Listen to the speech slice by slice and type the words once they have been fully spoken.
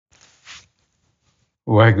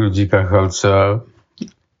Waheguru Ji Ka Khalsa,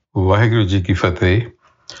 Waheguru Ji Ki Fateh.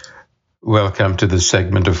 Welcome to this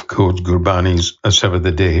segment of Coach Gurbani's Sabad of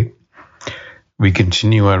the Day. We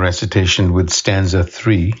continue our recitation with stanza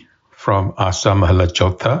 3 from Asa Mahalla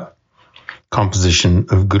Chautha, composition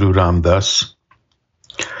of Guru Ram Das,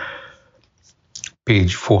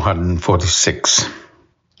 page 446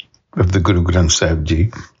 of the Guru Granth Sahib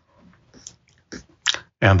Ji.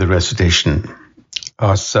 And the recitation.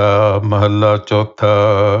 Asa Mahalla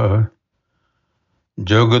Chautha,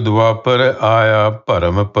 Jug Duapur Aia,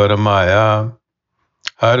 Param Paramaya,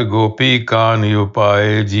 Har Gopi Kan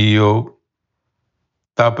Upaye Jiyo,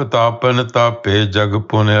 Tap Tapan Tape Jag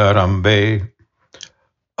Pune Arambe,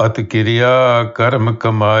 At Kirya Karma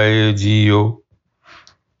Kamaye Jiyo,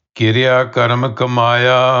 Kirya Karma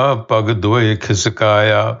Kamaya, Pag Doe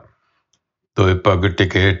Khiskaya, Doe Pag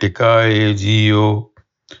Tike Tikaye Jiyo,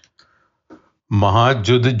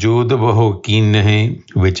 महाजुद जोद बहो कीन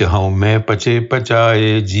नहीं विच हूं मैं पचे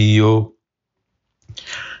पचाए जियो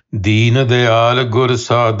दीन दयाल गुर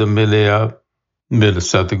साध मिलया मिल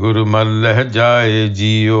सतगुरु मल लह जाए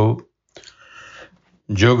जियो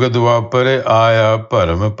जुग द्वापर आया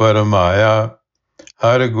परम परमाया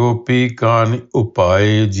हर गोपी कान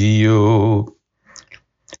उपाय जियो.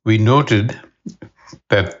 We noted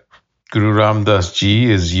that Guru Ram Das Ji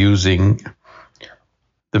is using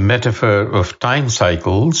the metaphor of time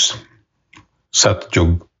cycles,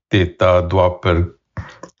 Satjug, Treta, Dwapar,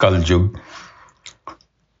 Kaljug,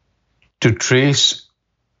 to trace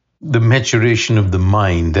the maturation of the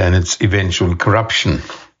mind and its eventual corruption.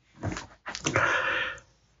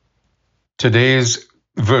 Today's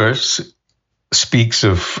verse speaks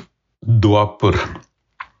of Dwapur,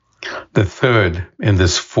 the third in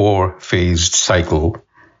this four-phased cycle,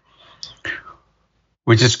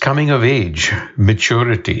 which is coming of age,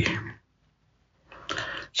 maturity.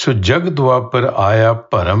 So Jug Duapur Aia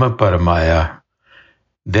Parama Paramaya.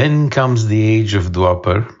 Then comes the age of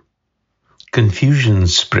Dwapar. Confusion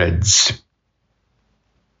spreads.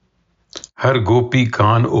 Har Gopi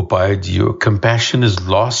Kan Upaya Jiyo. Compassion is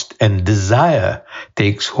lost and desire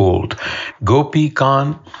takes hold. Gopi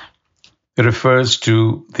Kan refers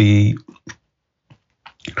to the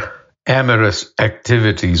amorous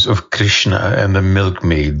activities of Krishna and the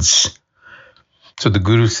milkmaids. So the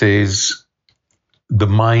Guru says the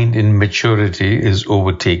mind in maturity is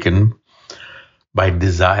overtaken by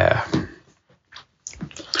desire.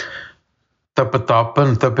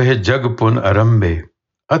 Tapatapan tapehe jagpun arambe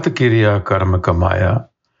atkirya karma kamaya.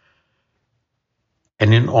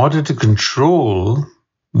 And in order to control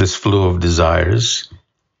this flow of desires,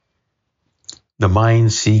 the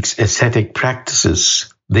mind seeks ascetic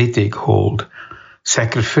practices. They take hold.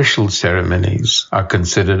 Sacrificial ceremonies are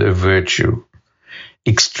considered a virtue.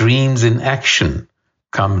 Extremes in action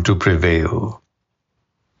come to prevail.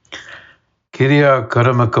 Kirya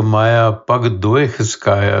karma kamaya pag doe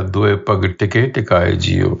khiskaya doe pag tike tikaya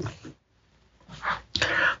jiyo.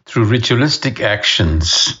 Through ritualistic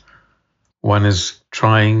actions, one is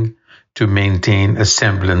trying to maintain a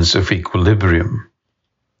semblance of equilibrium.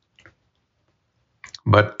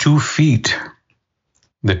 But 2 feet,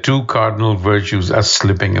 the 2 cardinal virtues are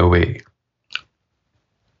slipping away.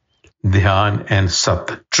 Dhyan and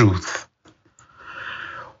Sat, truth.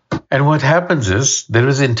 And what happens is, there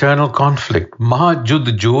is internal conflict. Mahajud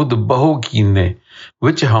jod baho kine,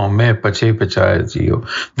 which how me pache pachaya jiyo.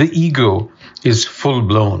 The ego is full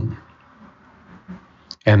blown.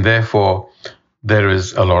 And therefore, there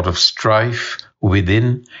is a lot of strife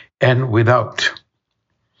within and without.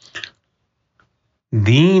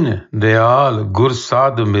 Deen Dayal Gur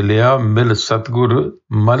Sadh Milya Mil Satgur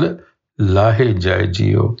Mal Lahe Jai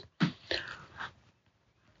Jiyo.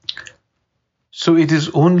 So it is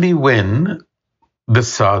only when the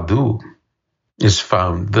sadhu is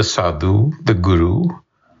found, the sadhu, the guru,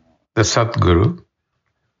 the Satguru,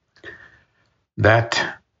 that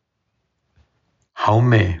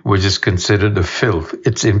haume, which is considered a filth,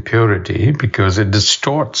 it's impurity because it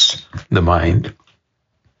distorts the mind.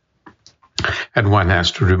 And one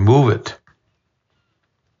has to remove it.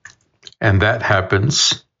 And that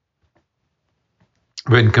happens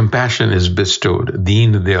when compassion is bestowed.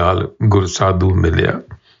 Deen Dayal Gur Sadhu Milya.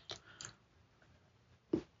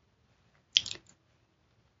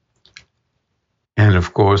 And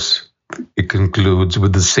of course, it concludes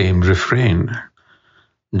with the same refrain.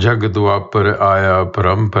 Jug Duapur Aia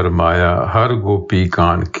Param Paramaya Har Gopi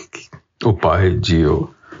Kan Upaye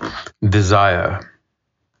Jiyo. Desire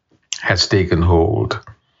has taken hold.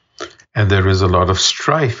 And there is a lot of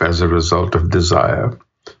strife as a result of desire,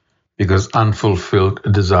 because unfulfilled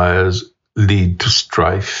desires lead to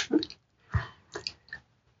strife.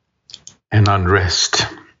 and unrest.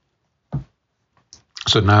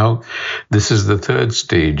 So now this is the third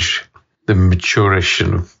stage, the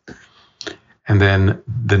maturation. And then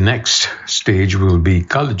the next stage will be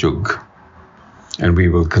Kal Yug. And we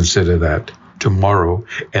will consider that tomorrow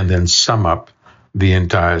and then sum up the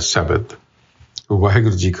entire Sabad.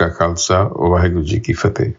 Vaheguru Ji Ka Khalsa, Vaheguru Ji Ki Fateh.